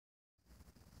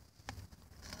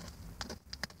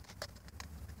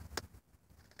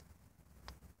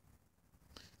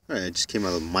Alright, I just came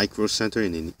out of Microcenter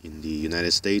in the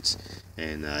United States,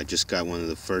 and I just got one of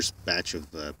the first batch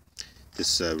of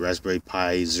this Raspberry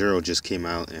Pi Zero just came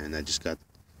out, and I just got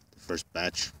the first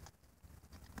batch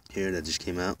here that just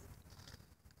came out.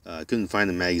 I couldn't find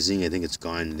the magazine. I think it's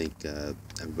gone. I think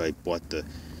everybody bought the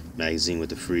magazine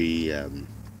with the free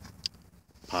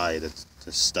Pi that's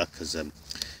stuck, because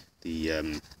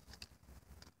the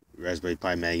Raspberry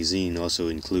Pi magazine also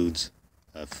includes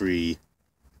a free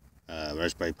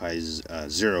Raspberry Pi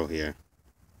Zero here.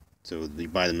 So you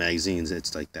buy the magazines,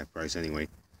 it's like that price anyway.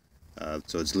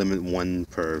 So it's limit 1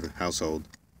 per household.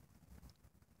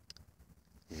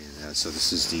 And so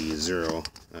this is the Zero.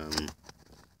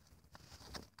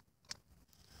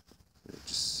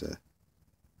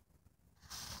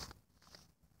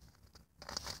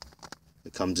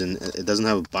 It comes in. It doesn't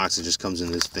have a box. It just comes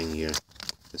in this thing here.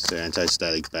 It's the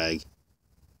anti-static bag.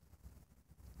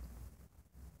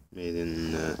 Made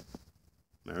in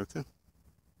America.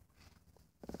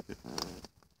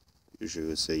 Usually it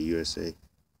would say USA.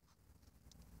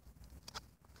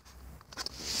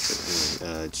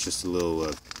 It's just a little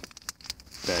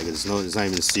bag. It's not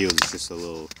even sealed. It's just a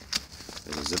little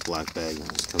Ziploc bag.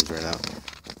 It just comes right out.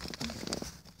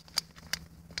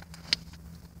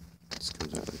 Just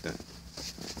comes out like that.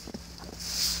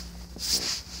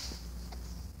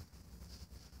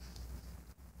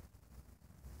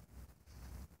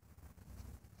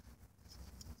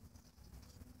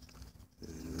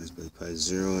 Raspberry Pi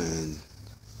Zero, and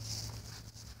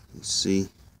let's see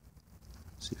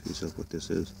for yourself what this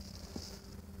is.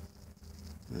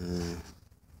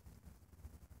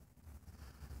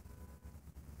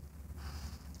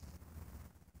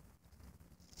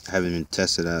 I haven't even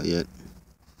tested out yet.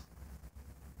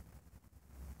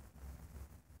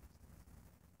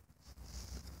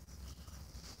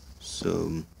 So I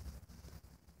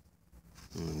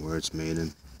don't know where it's made in.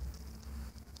 It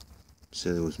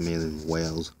said it was made in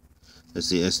Wales. That's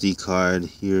the SD card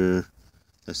here.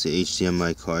 That's the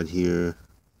HDMI card here.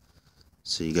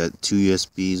 So you got 2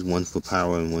 USBs, one for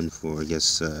power and one for, I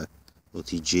guess,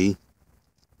 OTG.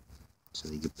 So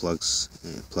you can plug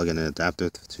in an adapter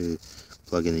to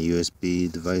plug in a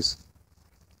USB device.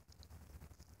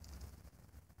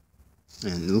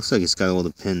 And it looks like it's got all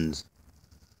the pins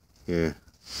here.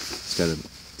 It's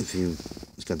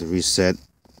got the reset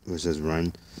where it says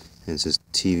run, and it says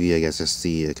TV. I guess that's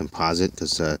the composite,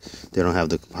 because they don't have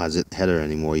the composite header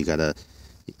anymore. They don't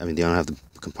have the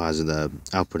composite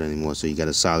output anymore, so you got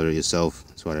to solder it yourself.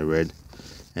 That's what I read.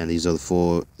 And these are the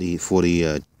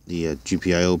 40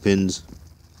 GPIO pins,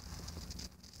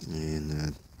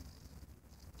 and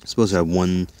it's supposed to have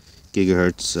 1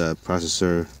 gigahertz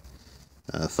processor,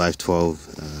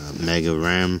 512 mega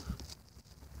RAM.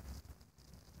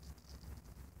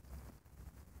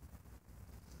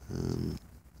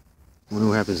 I wonder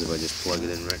what happens if I just plug it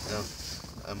in right now.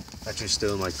 I'm actually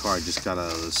still in my car. I just got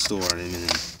out of the store. I didn't even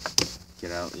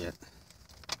get out yet.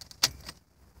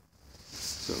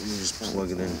 So let me just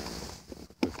plug it in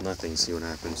with nothing, see what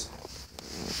happens.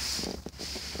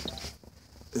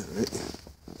 Alright.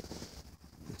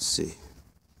 Let's see.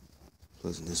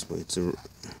 Plugs in this way.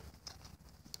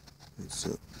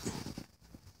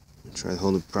 I'll try to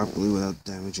hold it properly without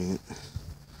damaging it.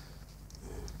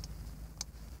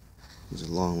 There's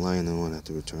a long line, I won't have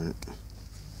to return it.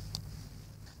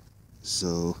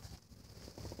 So,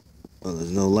 well,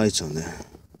 there's no lights on there.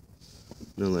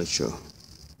 No light show.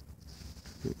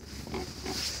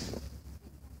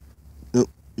 Nope,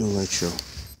 no light show.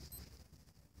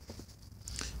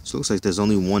 So it looks like there's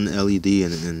only 1 LED,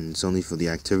 and it's only for the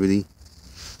activity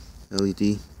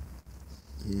LED.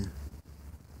 Yeah.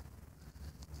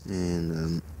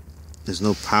 And there's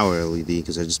no power LED,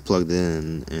 because I just plugged it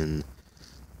in, and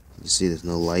you see there's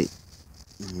no light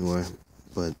anywhere.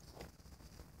 But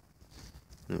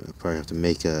I probably have to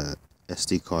make a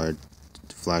SD card,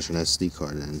 to flash an SD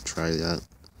card and try it out.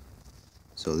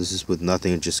 So this is with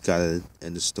nothing. I just got it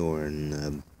at the store,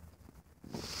 and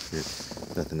yeah,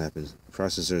 nothing happens.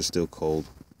 Processor is still cold.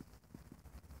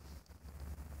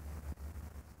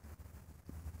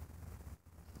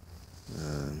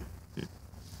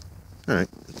 Alright,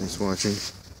 thanks for watching.